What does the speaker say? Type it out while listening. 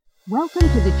Welcome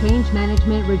to the Change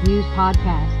Management Reviews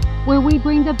podcast, where we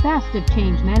bring the best of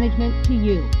change management to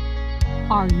you.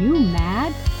 Are you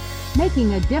mad?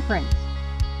 Making a difference.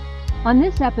 On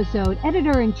this episode,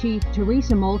 Editor-in-Chief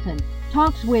Teresa Moulton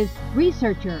talks with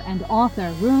researcher and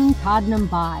author Rune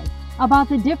Todnem-Bai about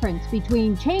the difference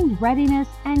between change readiness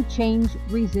and change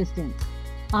resistance.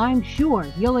 I'm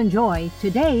sure you'll enjoy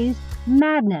today's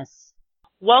madness.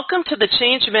 Welcome to the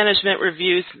Change Management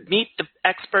Review's Meet the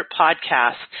Expert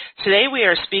podcast. Today we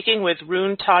are speaking with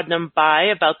Rune Todnem-Bai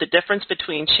about the difference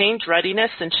between change readiness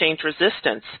and change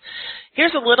resistance.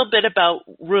 Here's a little bit about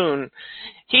Rune.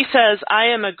 He says, I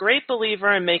am a great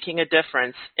believer in making a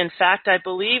difference. In fact, I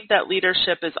believe that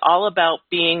leadership is all about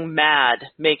being mad,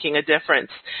 making a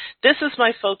difference. This is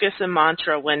my focus and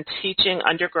mantra when teaching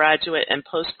undergraduate and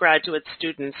postgraduate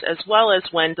students, as well as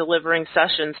when delivering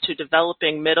sessions to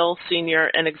developing middle,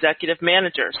 senior, and executive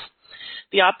managers.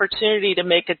 The opportunity to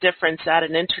make a difference at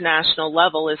an international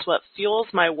level is what fuels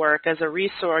my work as a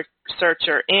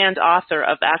researcher and author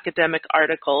of academic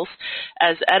articles,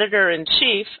 as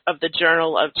editor-in-chief of the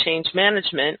Journal of Change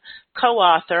Management,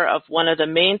 co-author of one of the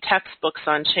main textbooks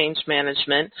on change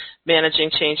management, Managing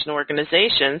Change in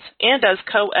Organizations, and as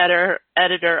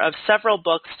co-editor of several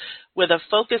books with a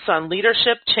focus on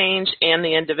leadership, change, and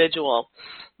the individual.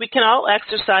 We can all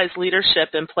exercise leadership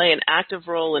and play an active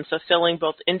role in fulfilling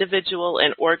both individual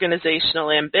and organizational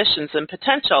ambitions and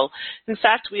potential. In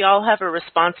fact, we all have a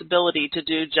responsibility to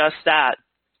do just that.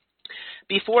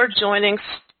 Before joining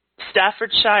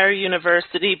Staffordshire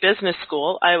University Business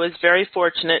School, I was very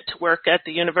fortunate to work at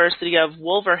the University of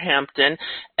Wolverhampton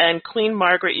and Queen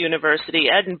Margaret University,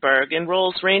 Edinburgh, in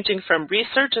roles ranging from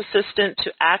research assistant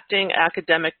to acting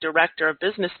academic director of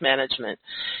business management.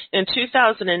 In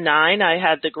 2009, I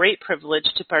had the great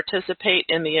privilege to participate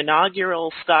in the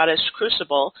inaugural Scottish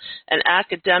Crucible, an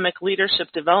academic leadership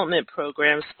development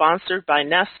program sponsored by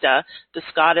Nesta, the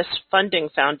Scottish Funding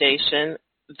Foundation,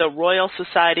 the Royal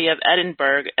Society of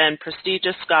Edinburgh, and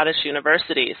prestigious Scottish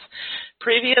universities.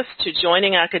 Previous to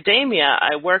joining academia,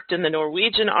 I worked in the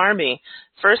Norwegian Army,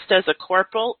 first as a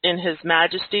corporal in His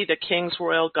Majesty the King's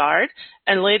Royal Guard,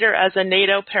 and later as a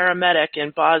NATO paramedic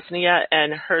in Bosnia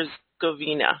and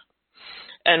Herzegovina.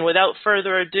 And without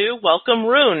further ado, welcome,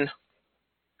 Rune.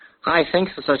 Hi,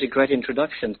 thanks for such a great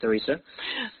introduction, Teresa.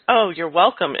 Oh, you're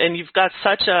welcome. And you've got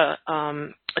such a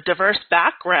diverse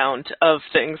background of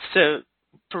things to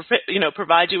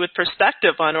provide you with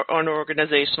perspective on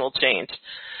organizational change.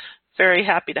 Very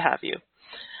happy to have you.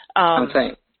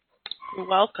 Okay. You're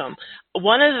welcome.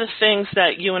 One of the things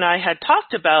that you and I had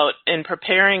talked about in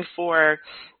preparing for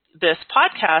this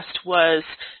podcast was,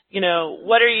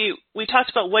 we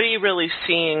talked about what are you really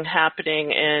seeing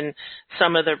happening in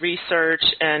some of the research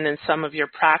and in some of your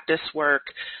practice work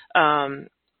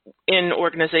in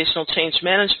organizational change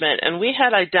management. And we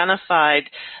had identified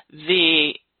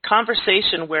the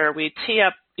conversation where we tee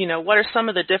up, what are some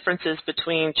of the differences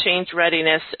between change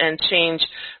readiness and change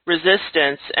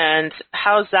resistance, and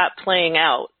how's that playing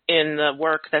out in the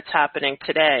work that's happening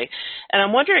today? And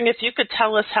I'm wondering if you could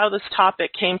tell us how this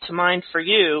topic came to mind for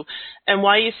you and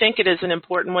why you think it is an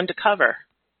important one to cover.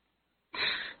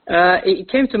 It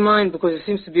came to mind because it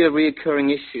seems to be a recurring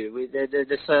issue.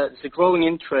 There's a growing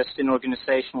interest in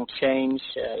organizational change,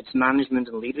 its management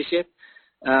and leadership.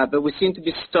 But we seem to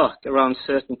be stuck around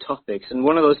certain topics, and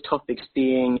one of those topics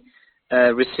being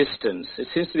resistance. It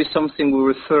seems to be something we're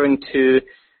referring to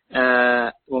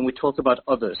when we talk about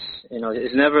others.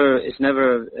 It's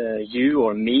never you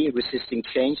or me resisting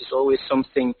change. It's always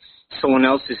something someone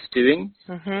else is doing.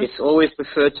 Mm-hmm. It's always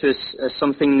referred to as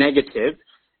something negative,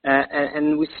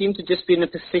 and we seem to just be in a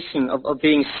position of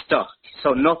being stuck,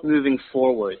 so not moving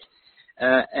forward.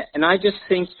 And I just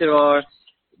think there are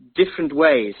different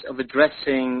ways of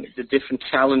addressing the different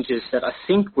challenges that I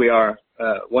think we are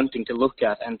wanting to look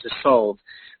at and to solve,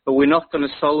 but we're not going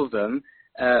to solve them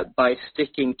by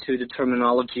sticking to the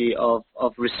terminology of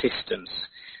resistance.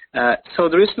 So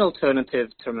there is an alternative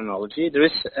terminology. There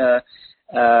is a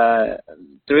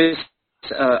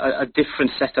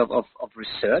different set of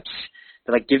research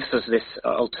that gives us this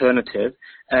alternative,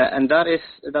 and that is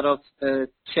that of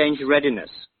change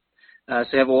readiness. So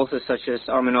you have authors such as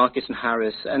Armenakis and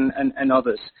Harris and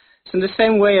others. So in the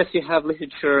same way as you have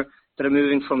literature that are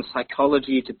moving from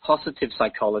psychology to positive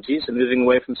psychology, so moving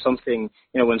away from something,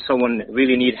 when someone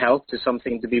really needs help, to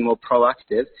something to be more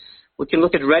proactive, we can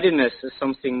look at readiness as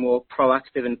something more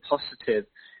proactive and positive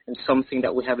and something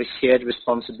that we have a shared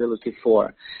responsibility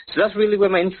for. So that's really where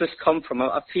my interests come from.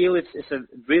 I feel it's a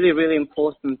really, really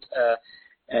important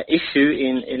issue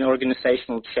in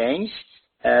organizational change.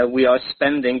 We are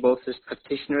spending, both as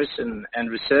practitioners and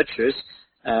researchers,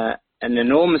 an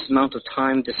enormous amount of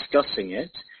time discussing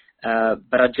it,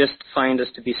 but I just find us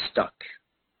to be stuck.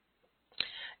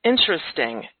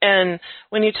 Interesting. And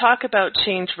when you talk about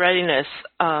change readiness,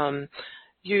 I'm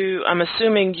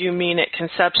assuming you mean it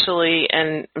conceptually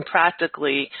and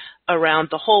practically around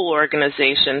the whole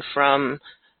organization, from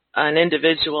an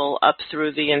individual up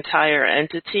through the entire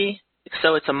entity.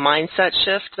 So it's a mindset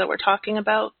shift that we're talking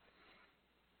about?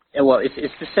 Yeah, well, it's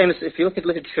the same as if you look at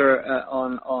literature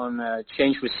on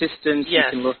change resistance. Yes.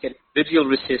 You can look at individual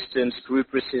resistance, group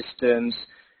resistance,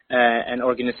 and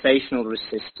organizational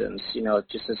resistance.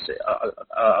 Just as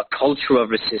a culture of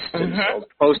resistance, or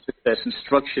processes and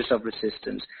structures of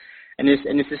resistance. And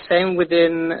it's the same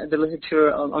within the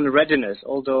literature on readiness.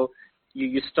 Although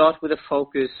you start with a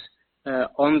focus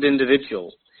on the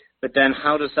individual, but then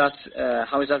how is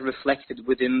that reflected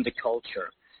within the culture?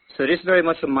 So it is very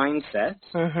much a mindset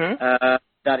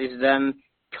that is then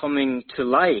coming to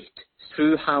light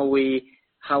through how we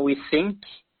think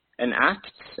and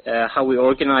act, how we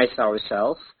organize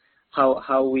ourselves,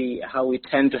 how we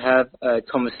tend to have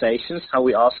conversations, how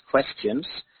we ask questions.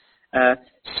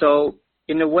 So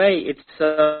in a way,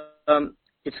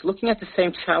 it's looking at the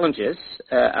same challenges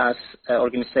as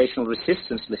organizational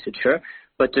resistance literature,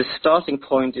 but the starting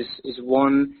point is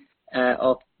one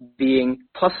of being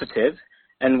positive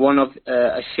and one of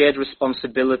a shared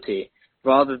responsibility,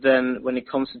 rather than when it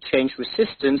comes to change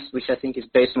resistance, which I think is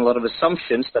based on a lot of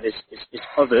assumptions that is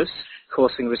others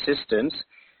causing resistance,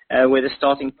 where the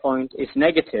starting point is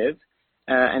negative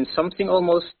and something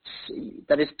almost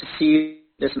that is perceived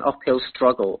as an uphill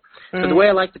struggle. So the way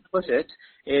I like to put it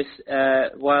is,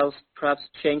 whilst perhaps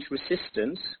change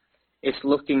resistance is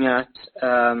looking at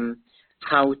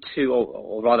how to,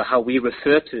 or rather how we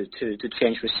refer to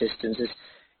change resistance,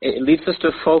 it leads us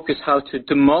to focus how to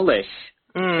demolish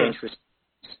change resistance.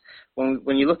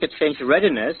 When you look at change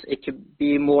readiness, it could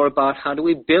be more about how do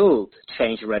we build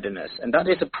change readiness, and that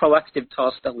is a proactive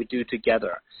task that we do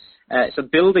together. So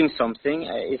building something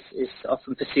is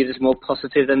often perceived as more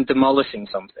positive than demolishing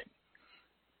something.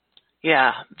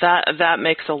 Yeah, that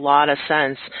makes a lot of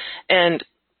sense. And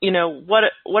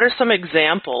what are some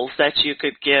examples that you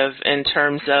could give in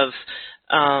terms of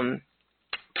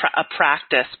a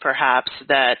practice, perhaps,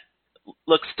 that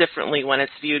looks differently when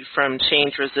it's viewed from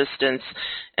change resistance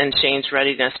and change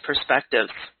readiness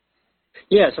perspectives?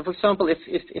 Yeah, so for example,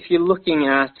 if you're looking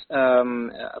at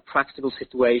a practical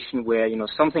situation where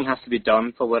something has to be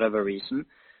done for whatever reason,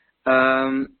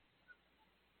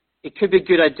 it could be a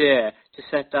good idea to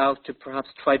set out to perhaps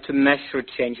try to measure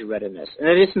change readiness. And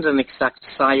it isn't an exact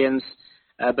science,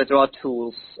 but there are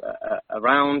tools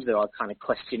around, there are kind of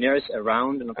questionnaires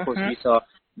around, and of course these are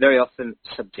very often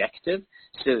subjective.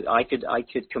 So I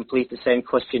could complete the same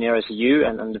questionnaire as you,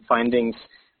 and the findings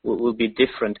will be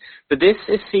different. But this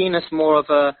is seen as more of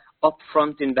a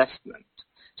upfront investment.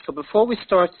 So before we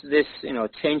start this,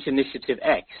 change initiative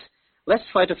X, let's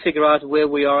try to figure out where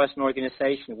we are as an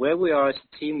organization, where we are as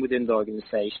a team within the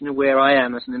organization, and where I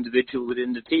am as an individual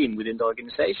within the team, within the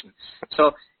organization.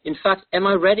 So, in fact, am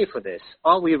I ready for this?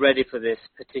 Are we ready for this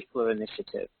particular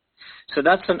initiative? So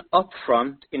that's an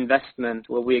upfront investment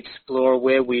where we explore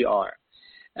where we are.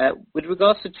 With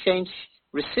regards to change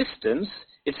resistance,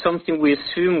 it's something we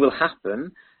assume will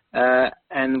happen,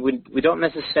 and we don't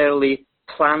necessarily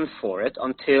plan for it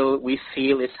until we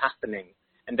feel it's happening.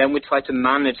 And then we try to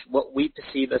manage what we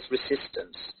perceive as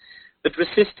resistance. But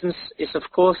resistance is, of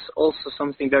course, also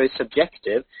something very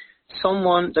subjective.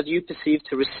 Someone that you perceive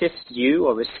to resist you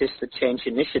or resist a change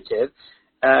initiative,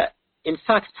 in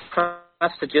fact,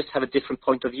 perhaps they just have a different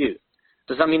point of view.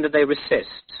 Does that mean that they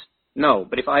resist? No,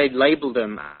 but if I label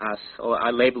them as, or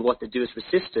I label what they do as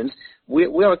resistance, we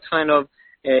are kind of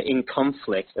in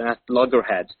conflict and at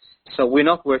loggerheads. So we're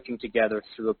not working together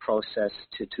through a process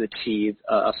to achieve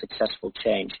a successful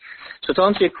change. So to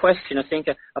answer your question, I think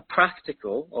a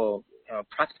practical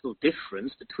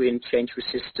difference between change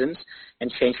resistance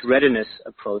and change readiness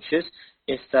approaches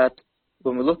is that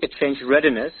when we look at change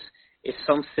readiness, it's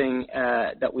something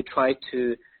that we try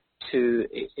to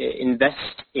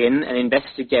invest in and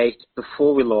investigate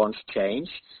before we launch change.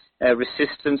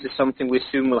 Resistance is something we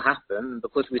assume will happen, and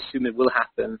because we assume it will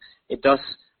happen, it does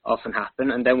often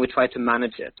happen, and then we try to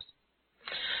manage it.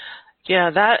 Yeah,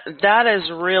 that is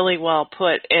really well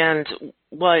put. And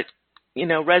what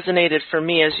resonated for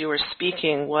me as you were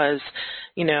speaking was,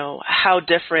 how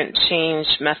different change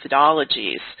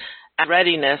methodologies at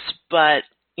readiness, but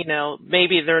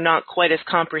maybe they're not quite as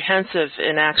comprehensive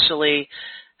in actually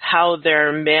how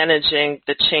they're managing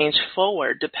the change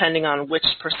forward, depending on which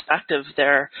perspective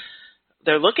they're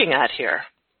looking at here.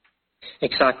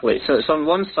 Exactly. So on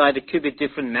one side, it could be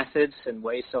different methods and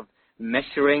ways of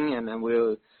measuring, and we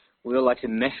all like to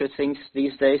measure things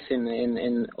these days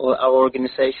in our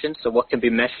organization. So what can be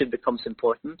measured becomes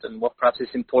important, and what perhaps is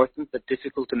important but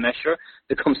difficult to measure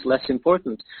becomes less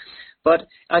important. But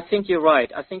I think you're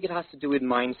right. I think it has to do with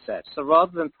mindset. So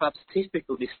rather than perhaps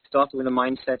typically starting with a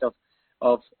mindset of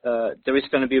there is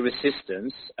going to be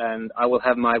resistance and I will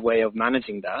have my way of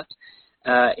managing that,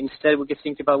 instead we could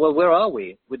think about, well, where are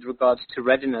we with regards to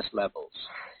readiness levels?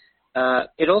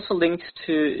 It also links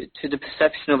to the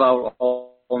perception of our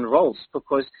own roles,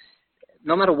 because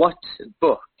no matter what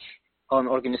book on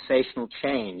organizational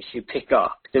change you pick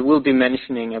up, there will be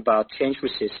mentioning about change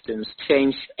resistance,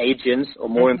 change agents, or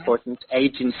more important,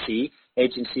 agency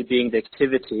being the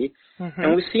activity.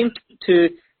 And we seem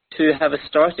to have a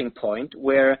starting point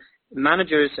where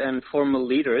managers and formal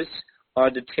leaders are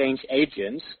the change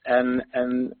agents,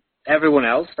 and everyone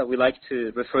else that we like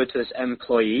to refer to as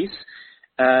employees,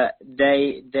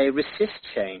 they resist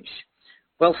change.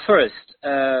 Well, first,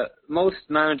 most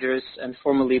managers and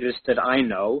formal leaders that I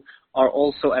know are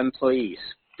also employees.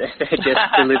 They're just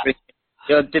delivering.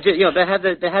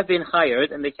 They have been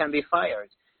hired and they can be fired.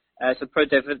 So per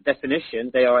definition,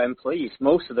 they are employees.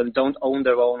 Most of them don't own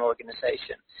their own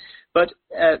organization. But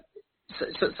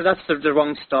so that's the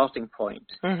wrong starting point.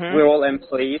 We're all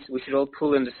employees. We should all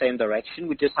pull in the same direction.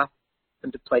 We just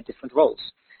happen to play different roles.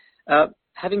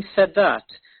 Having said that,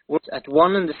 we're at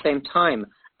one and the same time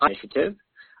initiative.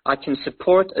 I can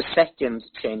support a second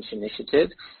change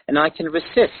initiative, and I can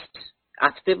resist,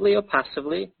 actively or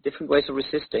passively, different ways of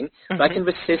resisting, but I can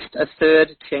resist a third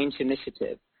change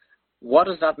initiative. What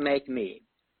does that make me?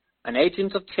 An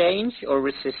agent of change or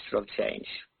a resistor of change?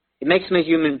 It makes me a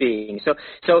human being. So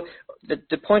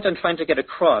the point I'm trying to get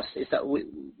across is that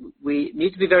we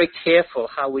need to be very careful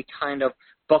how we kind of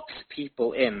box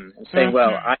people in and say,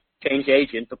 well, I'm a change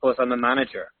agent because I'm a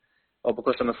manager, or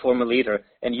because I'm a former leader,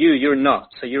 and you're not,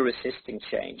 so you're resisting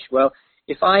change. Well,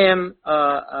 if I am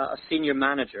a senior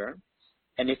manager,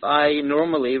 and if I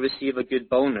normally receive a good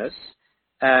bonus,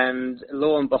 and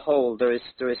lo and behold, there is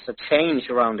a change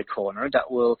around the corner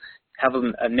that will have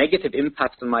a negative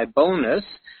impact on my bonus,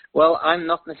 well, I'm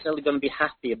not necessarily going to be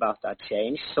happy about that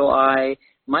change, so I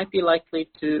might be likely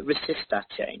to resist that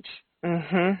change.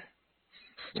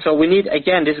 So we need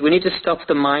to stop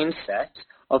the mindset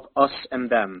of us and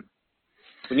them.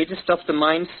 We need to stop the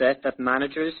mindset that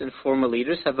managers and former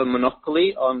leaders have a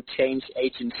monopoly on change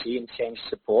agency and change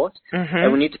support.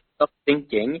 And we need to stop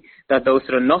thinking that those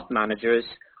that are not managers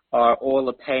are all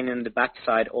a pain in the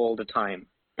backside all the time.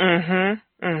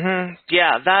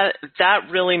 Yeah, that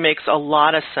really makes a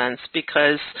lot of sense,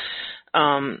 because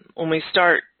when we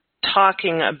start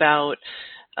talking about,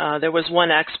 there was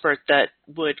one expert that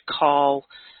would call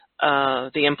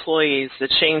the employees the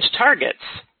change targets.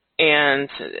 And,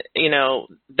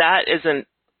 that isn't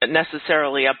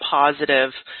necessarily a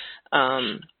positive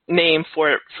name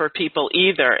for people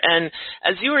either. And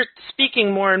as you were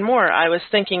speaking more and more, I was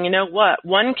thinking, you know what?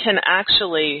 One can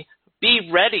actually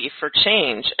be ready for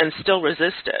change and still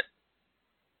resist it.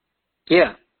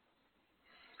 Yeah,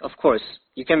 of course.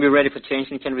 You can be ready for change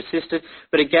and you can resist it.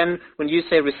 But again, when you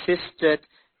say resist it,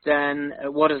 then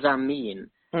what does that mean?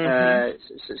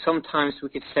 Sometimes we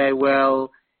could say,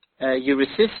 well, you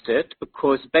resist it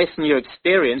because based on your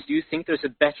experience, you think there's a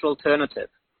better alternative.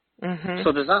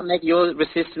 So does that make your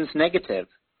resistance negative?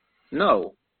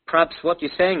 No. Perhaps what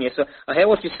you're saying is, so I hear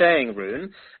what you're saying,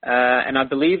 Rune, and I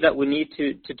believe that we need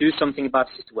to do something about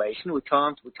the situation. We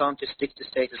can't just stick to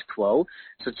status quo.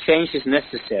 So change is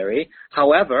necessary.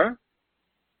 However,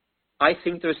 I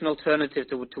think there's an alternative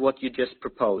to what you just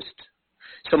proposed.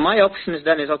 So my option is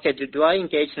okay, do I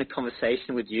engage in a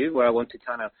conversation with you where I want to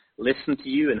kind of listen to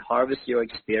you and harvest your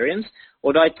experience,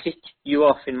 or do I tick you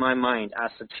off in my mind as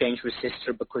a change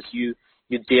resistor because you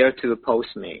dare to oppose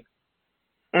me?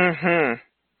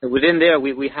 Within there,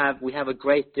 we have a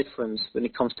great difference when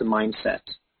it comes to mindset.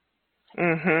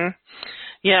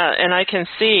 Yeah, and I can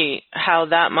see how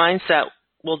that mindset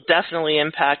will definitely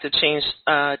impact a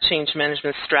change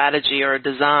management strategy or a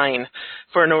design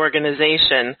for an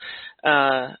organization.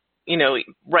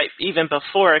 Right even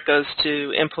before it goes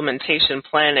to implementation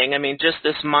planning. I mean, just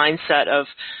this mindset of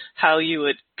how you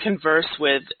would converse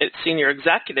with senior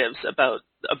executives about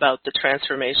the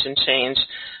transformation change.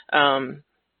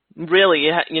 Really,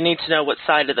 you need to know what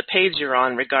side of the page you're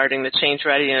on regarding the change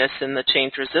readiness and the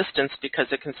change resistance, because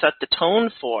it can set the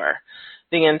tone for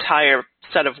the entire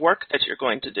set of work that you're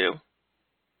going to do.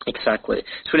 Exactly.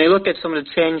 So when you look at some of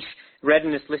the change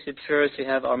readiness literature, so you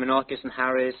have Armenakis and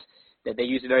Harris, that they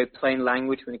use very plain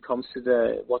language when it comes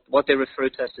to what they refer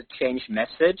to as the change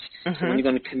message. So when you're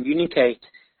going to communicate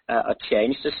a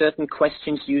change. There's certain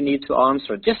questions you need to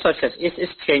answer, just such as, is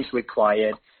change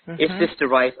required? Is this the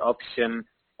right option?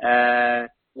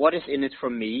 What is in it for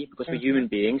me? Because we're human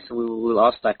beings, so we will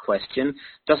ask that question.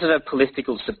 Does it have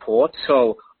political support?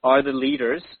 So are the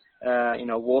leaders,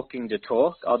 walking the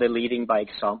talk? Are they leading by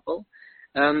example?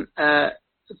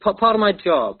 Part of my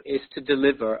job is to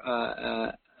deliver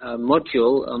a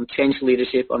module on change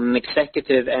leadership on an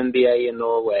executive MBA in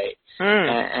Norway.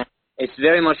 And it's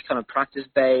very much kind of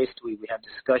practice-based. We have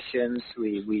discussions.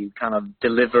 We kind of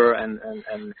deliver and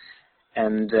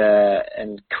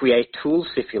create tools,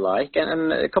 if you like.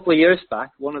 And a couple of years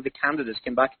back, one of the candidates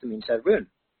came back to me and said, Rune,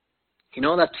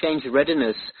 that change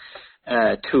readiness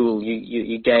tool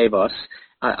you gave us,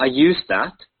 I used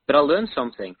that, but I learned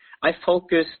something. I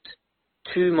focused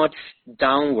too much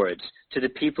downwards to the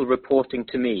people reporting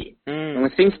to me. And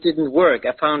when things didn't work,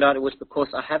 I found out it was because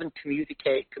I haven't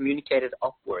communicated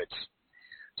upwards.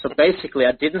 So basically,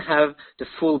 I didn't have the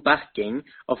full backing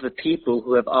of the people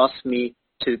who have asked me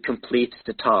to complete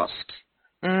the task.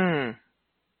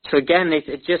 So again,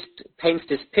 it just paints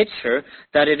this picture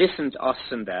that it isn't us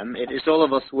and them. It is all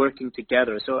of us working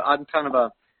together. So I'm kind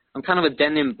of a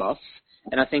denim buff,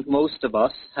 and I think most of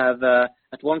us have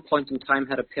at one point in time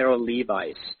had a pair of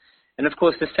Levi's. And of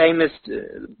course, the famous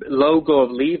logo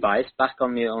of Levi's back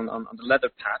on the leather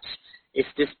patch is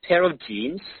this pair of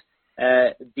jeans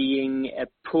being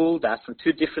pulled at from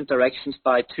two different directions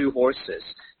by two horses,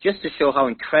 just to show how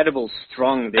incredible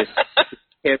strong this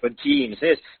pair of jeans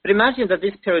is. But imagine that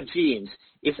this pair of jeans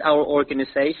is our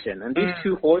organization, and these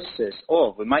two horses,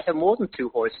 we might have more than two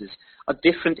horses, are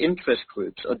different interest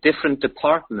groups or different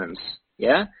departments.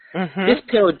 Yeah? This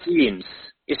pair of jeans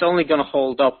is only going to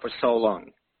hold up for so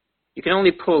long. You can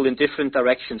only pull in different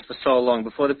directions for so long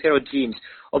before the pair of jeans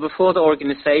or before the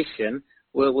organization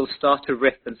will start to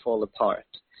rip and fall apart.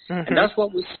 And that's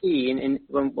what we see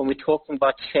when we're talking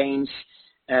about change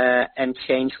and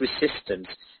change resistance,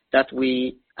 that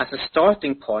we, as a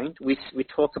starting point, we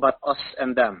talk about us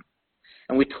and them.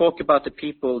 And we talk about the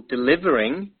people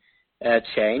delivering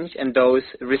change and those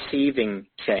receiving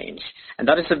change. And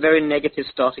that is a very negative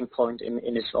starting point in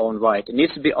its own right. It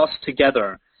needs to be us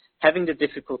together, having the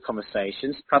difficult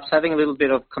conversations, perhaps having a little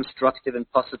bit of constructive and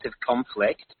positive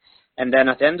conflict. And then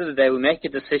at the end of the day, we make a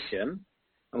decision,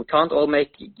 and we can't all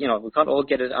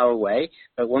get it our way.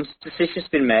 But once the decision's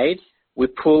been made, we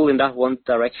pull in that one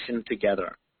direction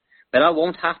together. But that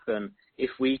won't happen if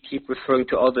we keep referring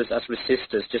to others as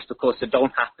resistors just because they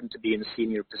don't happen to be in a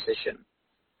senior position.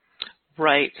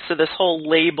 Right. So this whole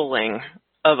labeling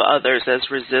of others as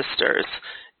resistors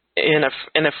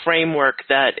in a framework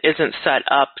that isn't set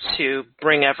up to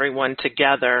bring everyone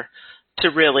together to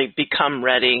really become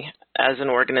ready as an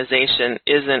organization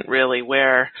isn't really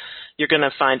where you're going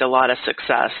to find a lot of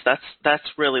success. That's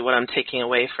really what I'm taking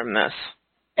away from this.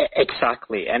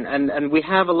 Exactly, and we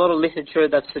have a lot of literature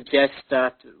that suggests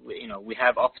that we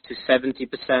have up to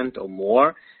 70% or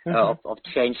more of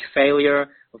change failure.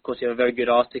 Of course, you have a very good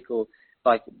article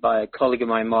by a colleague of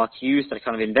mine, Mark Hughes, that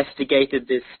kind of investigated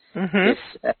this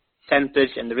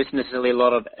percentage, and there isn't necessarily a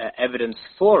lot of evidence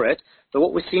for it. But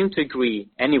what we seem to agree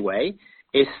anyway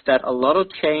is that a lot of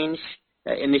change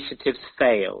initiatives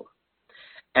fail,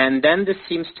 and then there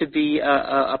seems to be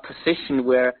a position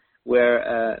where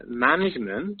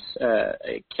management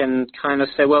can kind of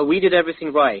say, well, we did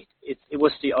everything right. It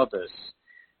was the others.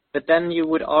 But then you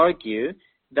would argue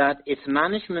that it's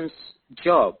management's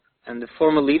job and the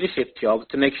former leadership job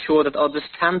to make sure that others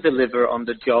can deliver on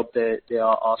the job they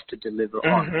are asked to deliver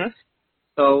on.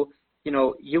 So,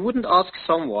 you wouldn't ask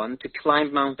someone to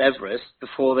climb Mount Everest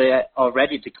before they are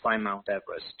ready to climb Mount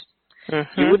Everest.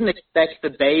 You wouldn't expect the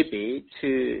baby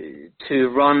to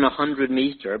run 100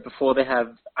 meters before they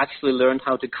have actually learned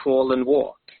how to crawl and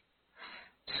walk.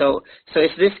 So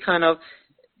it's this kind of,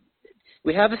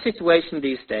 we have a situation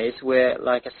these days where,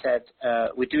 like I said,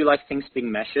 we do like things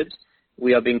being measured.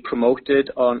 We are being promoted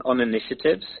on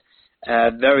initiatives,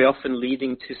 very often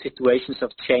leading to situations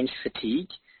of change fatigue.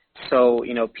 So,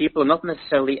 people are not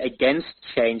necessarily against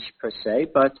change per se,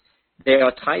 but they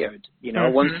are tired.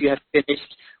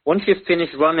 Once you've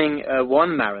finished running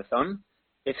one marathon,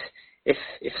 if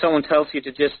someone tells you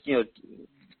to just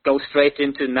go straight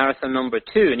into marathon number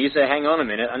 2, and you say, hang on a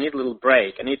minute, I need a little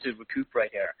break, I need to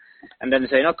recuperate here, and then they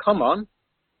say, no, come on,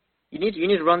 you need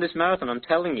to run this marathon, I'm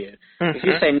telling you. If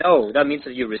you say no, that means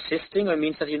that you're resisting, or it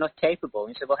means that you're not capable. And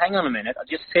you say, well, hang on a minute, I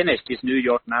just finished this New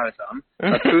York marathon,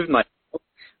 I proved myself,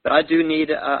 but I do need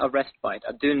a respite.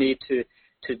 I do need to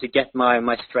get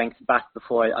my strength back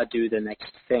before I do the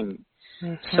next thing.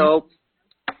 So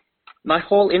my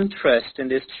whole interest in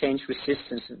this change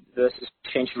resistance versus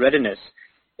change readiness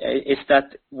is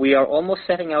that we are almost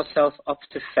setting ourselves up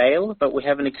to fail, but we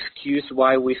have an excuse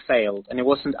why we failed, and it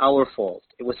wasn't our fault.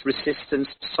 It was resistance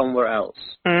somewhere else.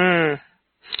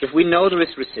 If we know there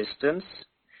is resistance,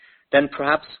 then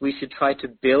perhaps we should try to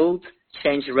build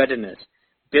change readiness,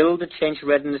 build the change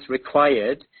readiness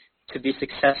required to be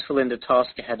successful in the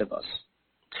task ahead of us.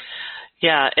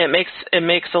 Yeah, it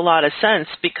makes a lot of sense,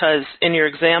 because in your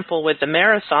example with the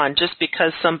marathon, just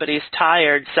because somebody's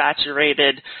tired,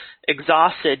 saturated,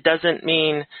 exhausted doesn't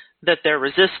mean that they're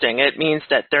resisting. It means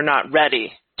that they're not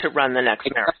ready to run the next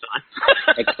marathon.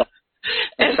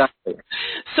 Exactly.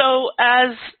 So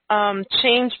as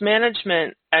change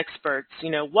management experts,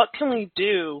 what can we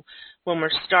do when we're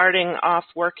starting off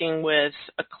working with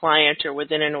a client or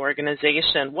within an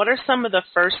organization? What are some of the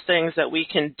first things that we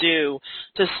can do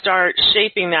to start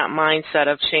shaping that mindset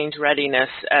of change readiness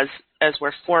as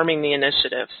we're forming the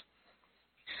initiative?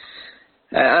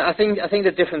 I think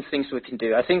the different things we can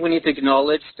do. I think we need to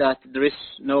acknowledge that there is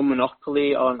no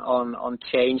monopoly on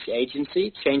change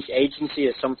agency. Change agency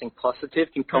is something positive,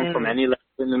 can come from any level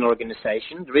in an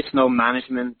organization. There is no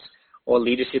management or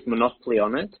leadership monopoly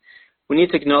on it. We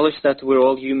need to acknowledge that we're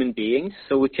all human beings,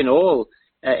 so we can all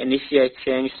initiate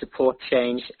change, support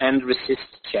change, and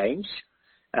resist change.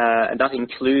 And that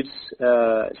includes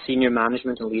senior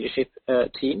management and leadership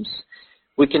teams.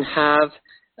 We can have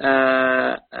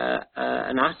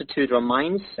an attitude or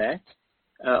mindset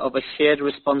of a shared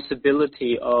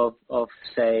responsibility of,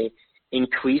 say,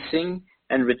 increasing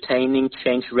and retaining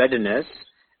change readiness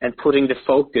and putting the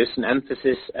focus and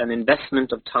emphasis and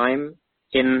investment of time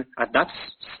in at that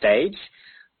stage,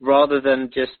 rather than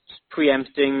just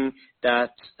preempting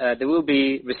that there will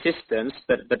be resistance,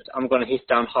 but I'm going to hit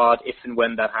down hard if and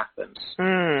when that happens.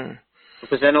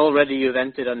 Because then already you've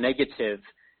entered a negative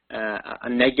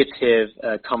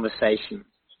conversation.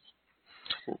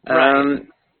 Right.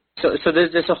 So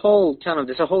there's a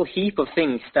whole heap of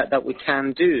things that we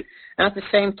can do, and at the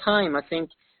same time, I think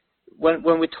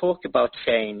when we talk about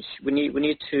change, we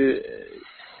need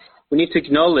to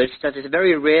acknowledge that it's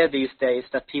very rare these days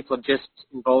that people are just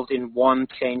involved in one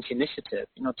change initiative.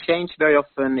 Change very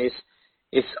often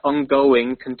is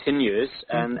ongoing, continuous,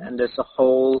 and there's a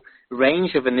whole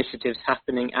range of initiatives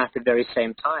happening at the very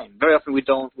same time. Very often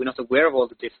we're not aware of all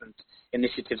the different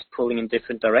initiatives pulling in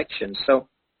different directions. So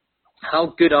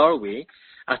how good are we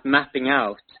at mapping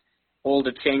out all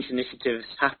the change initiatives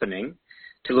happening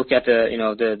to look at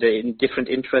the different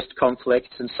interest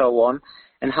conflicts and so on?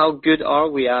 And how good are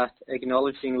we at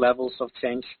acknowledging levels of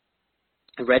change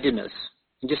readiness?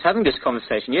 And just having this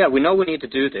conversation, we know we need to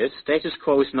do this. Status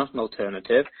quo is not an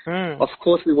alternative. Of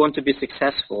course, we want to be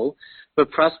successful,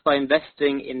 but perhaps by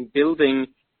investing in building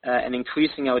and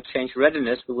increasing our change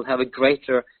readiness, we will have a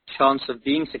greater chance of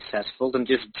being successful than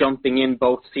just jumping in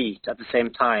both feet at the same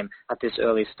time at this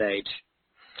early stage.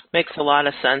 Makes a lot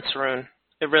of sense, Rune.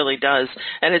 It really does.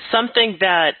 And it's something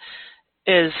that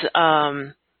is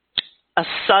a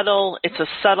subtle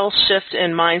shift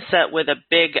in mindset with a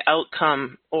big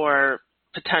outcome or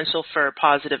potential for a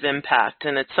positive impact.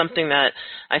 And it's something that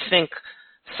I think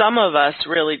some of us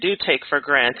really do take for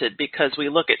granted, because we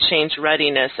look at change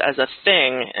readiness as a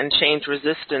thing and change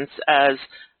resistance as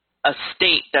a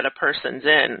state that a person's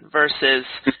in, versus,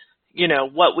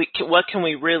 what can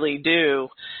we really do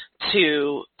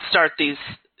to start these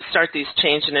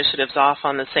change initiatives off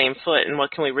on the same foot, and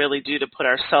what can we really do to put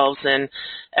ourselves in,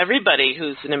 everybody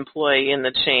who's an employee in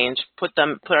the change, put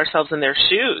ourselves in their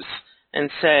shoes and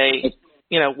say,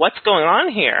 what's going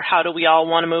on here? How do we all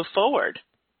want to move forward?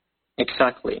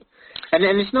 Exactly. And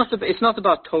it's not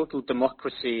about total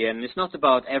democracy, and it's not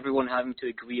about everyone having to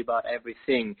agree about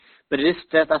everything, but it is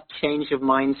that change of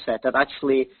mindset that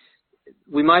actually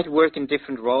we might work in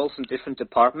different roles in different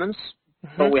departments,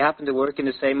 but we happen to work in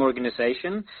the same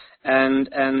organization,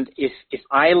 and if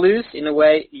I lose, in a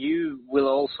way, you will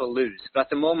also lose. But at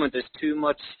the moment, there's too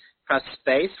much perhaps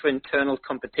space for internal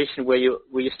competition where you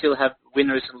still have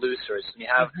winners and losers, and you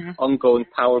have ongoing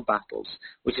power battles,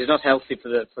 which is not healthy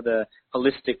for the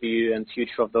holistic view and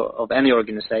future of any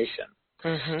organization.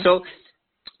 So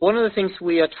one of the things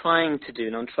we are trying to do,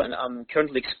 and I'm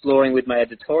currently exploring with my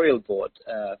editorial board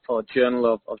for a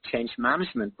Journal of Change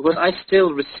Management, because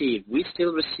we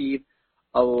still receive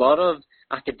a lot of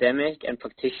academic and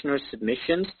practitioner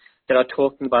submissions that are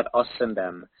talking about us and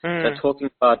them. They're talking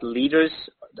about leaders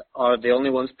are the only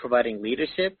ones providing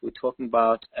leadership. We're talking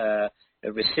about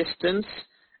resistance.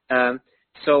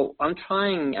 So I'm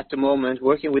trying at the moment,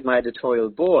 working with my editorial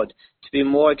board, to be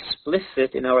more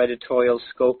explicit in our editorial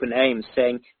scope and aim,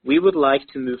 saying we would like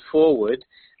to move forward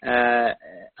as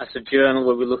a journal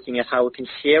where we're looking at how we can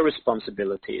share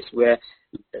responsibilities, where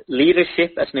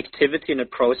leadership as an activity and a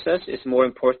process is more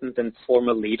important than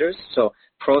formal leaders. So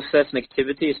process and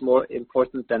activity is more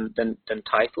important than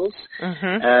titles.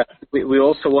 We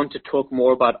also want to talk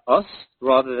more about us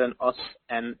rather than us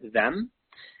and them.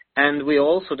 And we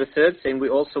also, the third thing, we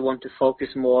also want to focus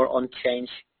more on change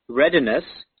readiness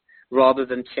rather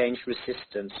than change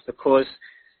resistance, because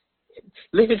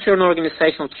literature on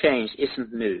organizational change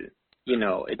isn't new.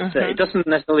 It doesn't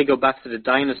necessarily go back to the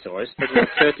dinosaurs, but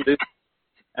Kurt Lewin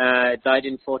died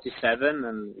in 1947,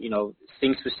 and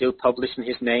things were still published in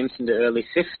his name in the early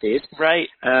 50s. Right.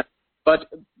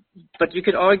 But you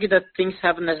could argue that things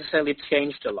haven't necessarily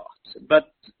changed a lot.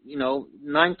 But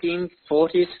 1940s,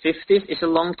 50s is a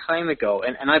long time ago,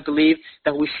 and I believe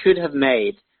that we should have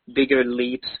made bigger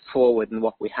leaps forward than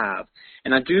what we have.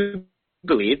 And I do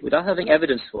believe, without having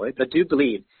evidence for it, but I do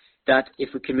believe that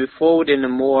if we can move forward in a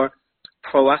more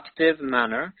proactive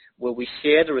manner, where we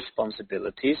share the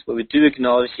responsibilities, where we do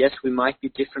acknowledge, yes, we might be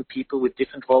different people with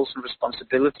different roles and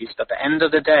responsibilities, but at the end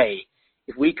of the day,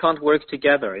 if we can't work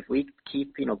together, if we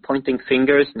keep, pointing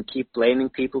fingers and keep blaming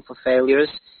people for failures,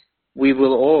 we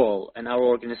will all, and our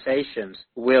organizations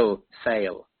will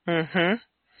fail.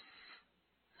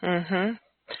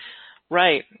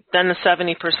 Right. Then the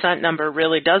 70% number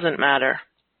really doesn't matter.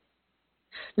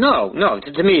 No.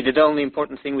 To me, the only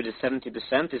important thing with the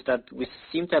 70% is that we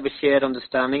seem to have a shared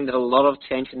understanding that a lot of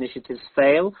change initiatives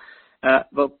fail,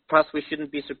 but perhaps we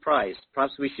shouldn't be surprised.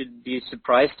 Perhaps we should be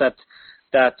surprised that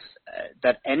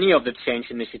any of the change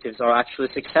initiatives are actually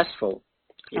successful.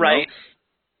 Right.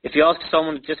 If you ask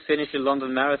someone to just finish a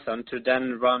London marathon to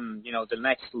then run, the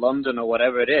next London or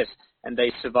whatever it is, and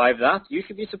they survive that, you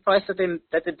should be surprised that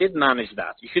they did manage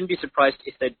that. You shouldn't be surprised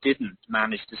if they didn't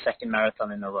manage the second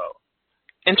marathon in a row.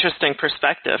 Interesting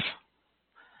perspective.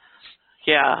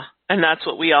 Yeah, and that's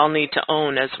what we all need to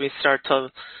own as we start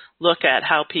to look at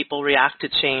how people react to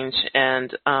change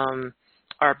and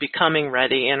are becoming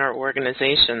ready in our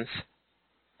organizations.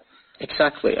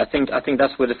 Exactly. I think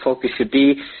that's where the focus should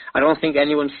be. I don't think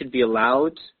anyone should be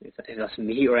allowed, if that's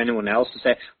me or anyone else, to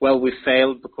say, well, we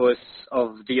failed because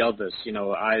of the others.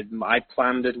 I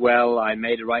planned it well, I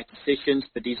made the right decisions,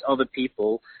 but these other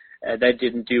people, they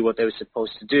didn't do what they were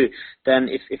supposed to do. Then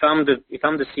if I'm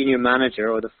the senior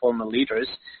manager or the former leaders,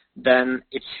 then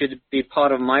it should be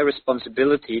part of my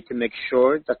responsibility to make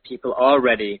sure that people are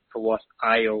ready for what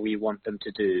I or we want them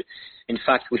to do. In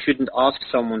fact, we shouldn't ask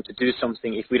someone to do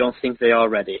something if we don't think they are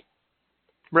ready.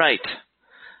 Right.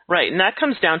 And that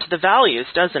comes down to the values,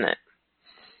 doesn't it?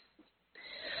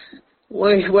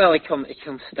 Well, it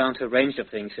comes down to a range of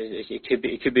things.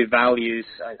 It could be values.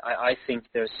 I think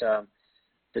there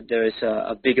is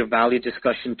a bigger value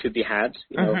discussion to be had.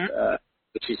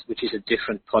 Which is a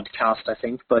different podcast, I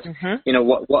think. But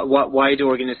why do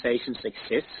organizations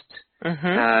exist?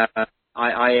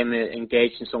 I am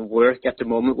engaged in some work at the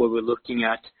moment where we're looking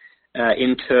at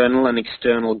internal and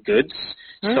external goods.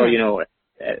 So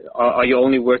are you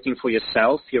only working for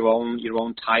yourself, your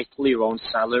own title, your own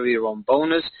salary, your own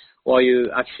bonus, or are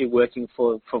you actually working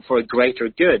for a greater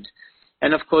good?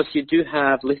 And of course, you do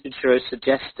have literature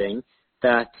suggesting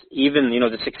that even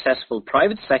the successful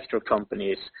private sector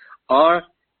companies are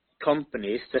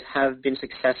companies that have been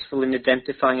successful in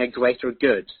identifying a greater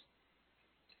good.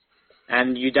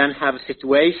 And you then have a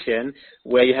situation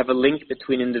where you have a link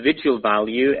between individual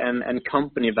value and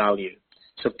company value.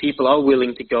 So people are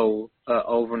willing to go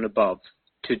over and above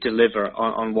to deliver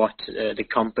on what the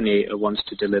company wants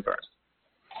to deliver.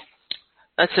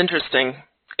 That's interesting.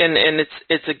 And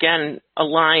it's again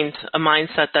aligned, a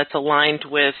mindset that's aligned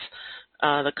with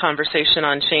the conversation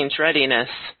on change readiness.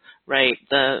 Right,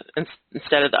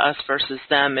 instead of the us versus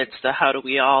them, it's the how do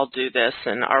we all do this,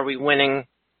 and are we winning?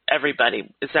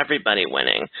 Everybody, is everybody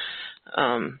winning?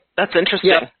 That's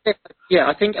interesting. Yeah.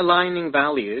 I think aligning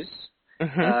values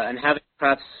and having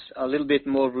perhaps a little bit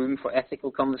more room for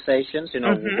ethical conversations.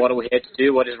 What are we here to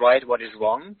do? What is right? What is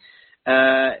wrong?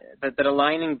 But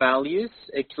aligning values,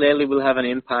 it clearly will have an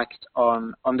impact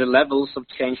on the levels of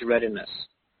change readiness.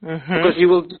 Because you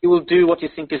will do what you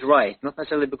think is right, not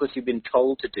necessarily because you've been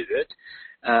told to do it,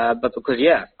 but because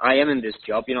I am in this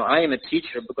job. I am a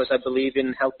teacher because I believe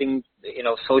in helping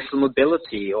social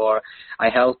mobility, or I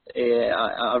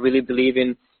really believe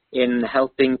in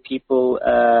helping people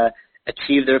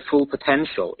achieve their full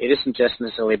potential. It isn't just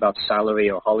necessarily about salary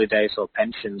or holidays or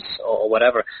pensions or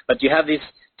whatever, but you have these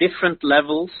different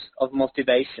levels of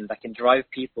motivation that can drive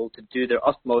people to do their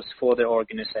utmost for their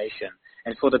organization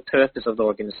and for the purpose of the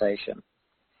organization.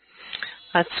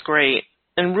 That's great.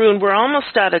 And Rune, we're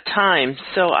almost out of time,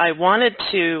 so I wanted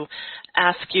to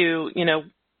ask you,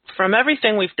 from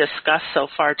everything we've discussed so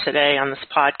far today on this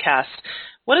podcast,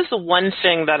 What is the one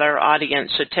thing that our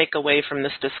audience should take away from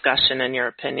this discussion, in your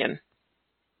opinion?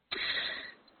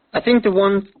 I think the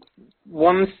one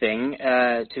thing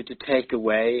to take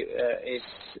away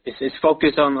is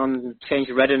focus on change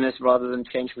readiness rather than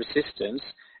change resistance.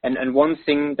 And one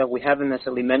thing that we haven't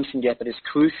necessarily mentioned yet that is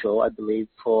crucial, I believe,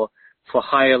 for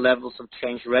higher levels of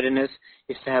change readiness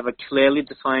is to have a clearly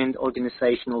defined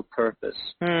organizational purpose.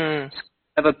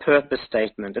 Have a purpose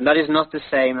statement, and that is not the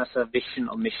same as a vision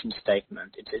or mission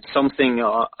statement. It's something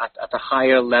at a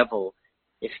higher level,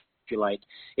 if you like.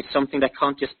 It's something that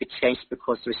can't just be changed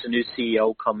because there's a new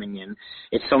CEO coming in.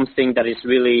 It's something that is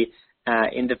really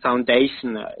in the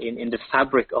foundation, in the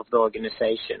fabric of the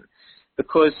organization.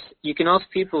 Because you can ask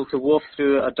people to walk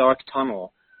through a dark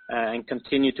tunnel and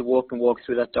continue to walk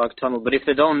through that dark tunnel, but if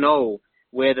they don't know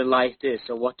where the light is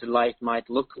or what the light might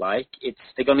look like,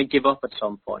 they're going to give up at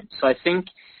some point. So I think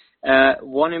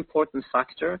one important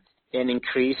factor in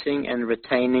increasing and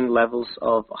retaining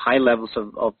high levels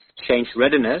of change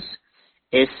readiness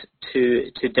is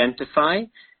to identify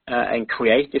and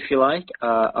create, if you like,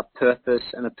 a purpose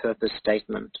and a purpose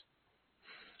statement.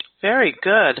 Very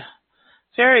good.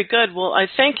 Very good. Well, I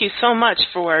thank you so much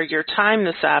for your time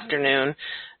this afternoon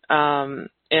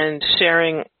and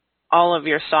sharing all of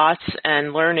your thoughts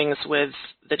and learnings with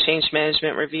the Change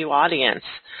Management Review audience.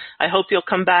 I hope you'll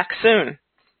come back soon.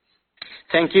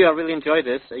 Thank you. I really enjoyed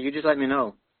this. You just let me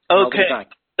know. Okay. I'll be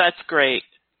back. That's great.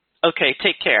 Okay,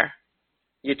 take care.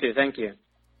 You too. Thank you.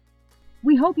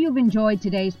 We hope you've enjoyed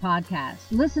today's podcast,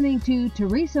 listening to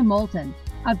Teresa Moulton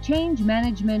of Change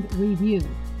Management Review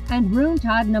and Rune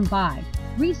Todnam Bai,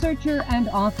 researcher and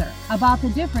author, about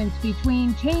the difference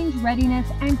between change readiness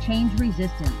and change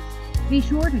resistance. Be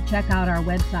sure to check out our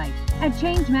website at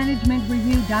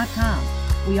changemanagementreview.com.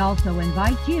 We also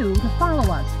invite you to follow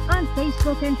us on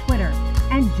Facebook and Twitter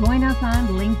and join us on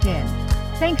LinkedIn.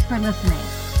 Thanks for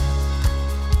listening.